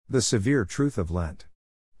The Severe Truth of Lent.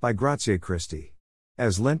 By Grazie Christie.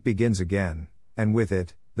 As Lent begins again, and with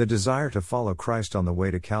it, the desire to follow Christ on the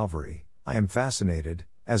way to Calvary, I am fascinated,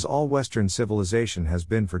 as all Western civilization has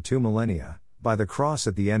been for 2 millennia, by the cross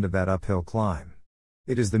at the end of that uphill climb.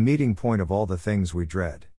 It is the meeting point of all the things we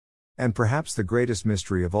dread. And perhaps the greatest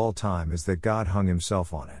mystery of all time is that God hung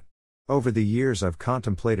himself on it. Over the years I've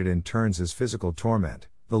contemplated in turns his physical torment,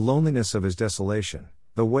 the loneliness of his desolation,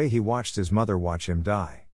 the way he watched his mother watch him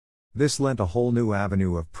die. This Lent a whole new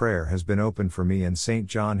avenue of prayer has been opened for me in St.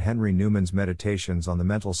 John Henry Newman's Meditations on the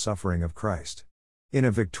Mental Suffering of Christ. In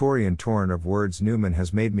a Victorian torrent of words, Newman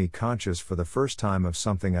has made me conscious for the first time of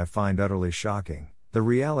something I find utterly shocking, the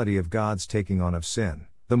reality of God's taking on of sin,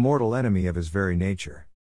 the mortal enemy of his very nature.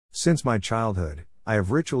 Since my childhood, I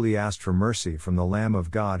have ritually asked for mercy from the Lamb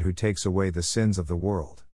of God who takes away the sins of the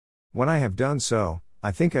world. When I have done so,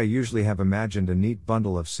 I think I usually have imagined a neat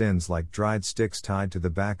bundle of sins like dried sticks tied to the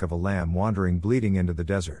back of a lamb wandering bleating into the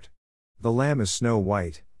desert. The lamb is snow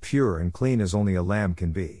white, pure and clean as only a lamb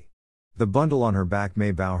can be. The bundle on her back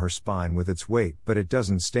may bow her spine with its weight, but it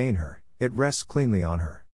doesn't stain her, it rests cleanly on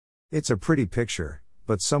her. It's a pretty picture,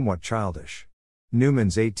 but somewhat childish.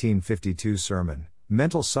 Newman's 1852 sermon,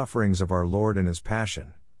 Mental Sufferings of Our Lord and His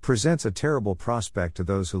Passion, presents a terrible prospect to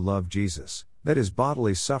those who love Jesus, that his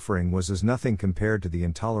bodily suffering was as nothing compared to the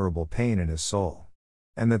intolerable pain in his soul.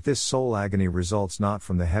 And that this soul-agony results not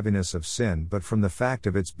from the heaviness of sin but from the fact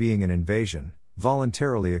of its being an invasion,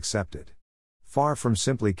 voluntarily accepted. Far from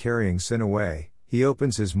simply carrying sin away, he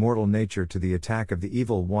opens his mortal nature to the attack of the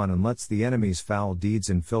evil one and lets the enemy's foul deeds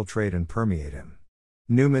infiltrate and permeate him.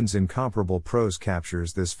 Newman's incomparable prose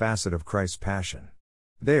captures this facet of Christ's passion.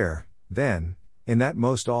 There, then, in that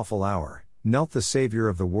most awful hour, knelt the Saviour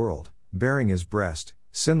of the world, bearing his breast,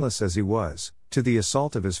 sinless as he was, to the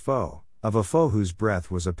assault of his foe, of a foe whose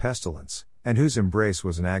breath was a pestilence, and whose embrace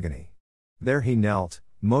was an agony. There he knelt,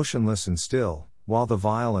 motionless and still, while the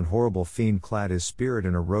vile and horrible fiend clad his spirit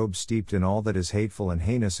in a robe steeped in all that is hateful and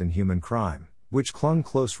heinous in human crime, which clung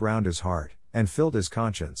close round his heart, and filled his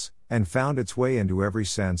conscience, and found its way into every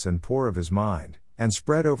sense and pore of his mind, and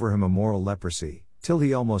spread over him a moral leprosy, till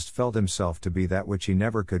he almost felt himself to be that which he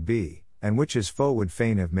never could be, and which his foe would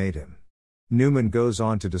fain have made him. Newman goes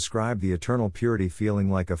on to describe the eternal purity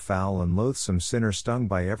feeling like a foul and loathsome sinner stung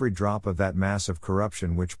by every drop of that mass of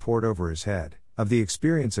corruption which poured over his head, of the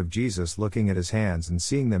experience of Jesus looking at his hands and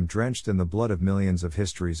seeing them drenched in the blood of millions of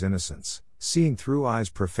history's innocents, seeing through eyes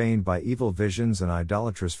profaned by evil visions and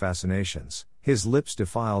idolatrous fascinations, his lips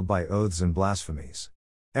defiled by oaths and blasphemies.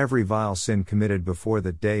 Every vile sin committed before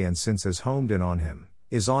that day and since has homed in on him,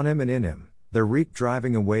 is on him and in him, the reek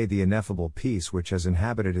driving away the ineffable peace which has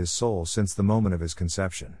inhabited his soul since the moment of his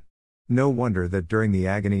conception. No wonder that during the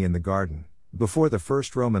agony in the garden, before the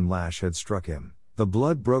first Roman lash had struck him, the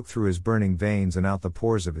blood broke through his burning veins and out the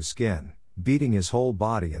pores of his skin, beating his whole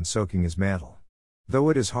body and soaking his mantle. Though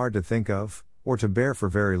it is hard to think of, or to bear for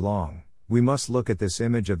very long, we must look at this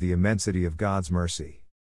image of the immensity of God's mercy.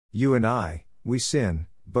 You and I, we sin,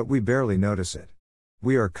 but we barely notice it.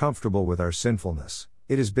 We are comfortable with our sinfulness.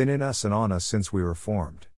 It has been in us and on us since we were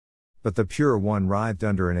formed. But the pure one writhed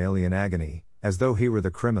under an alien agony, as though he were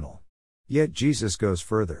the criminal. Yet Jesus goes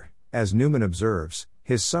further. As Newman observes,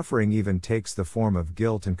 his suffering even takes the form of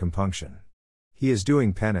guilt and compunction. He is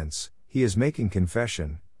doing penance, he is making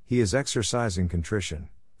confession, he is exercising contrition,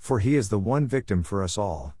 for he is the one victim for us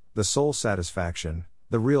all, the sole satisfaction,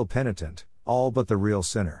 the real penitent, all but the real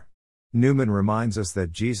sinner. Newman reminds us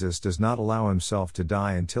that Jesus does not allow himself to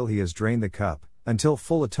die until he has drained the cup, until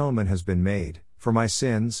full atonement has been made, for my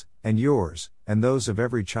sins, and yours, and those of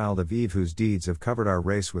every child of Eve whose deeds have covered our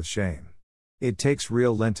race with shame. It takes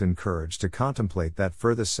real Lenten courage to contemplate that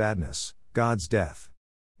furthest sadness, God's death.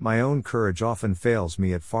 My own courage often fails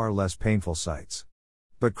me at far less painful sights.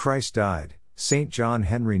 But Christ died, St. John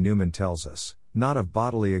Henry Newman tells us, not of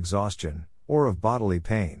bodily exhaustion, or of bodily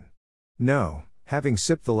pain. No, having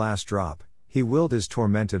sipped the last drop, he willed his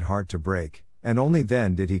tormented heart to break, and only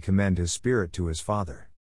then did he commend his spirit to his Father.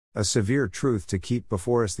 A severe truth to keep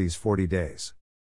before us these 40 days.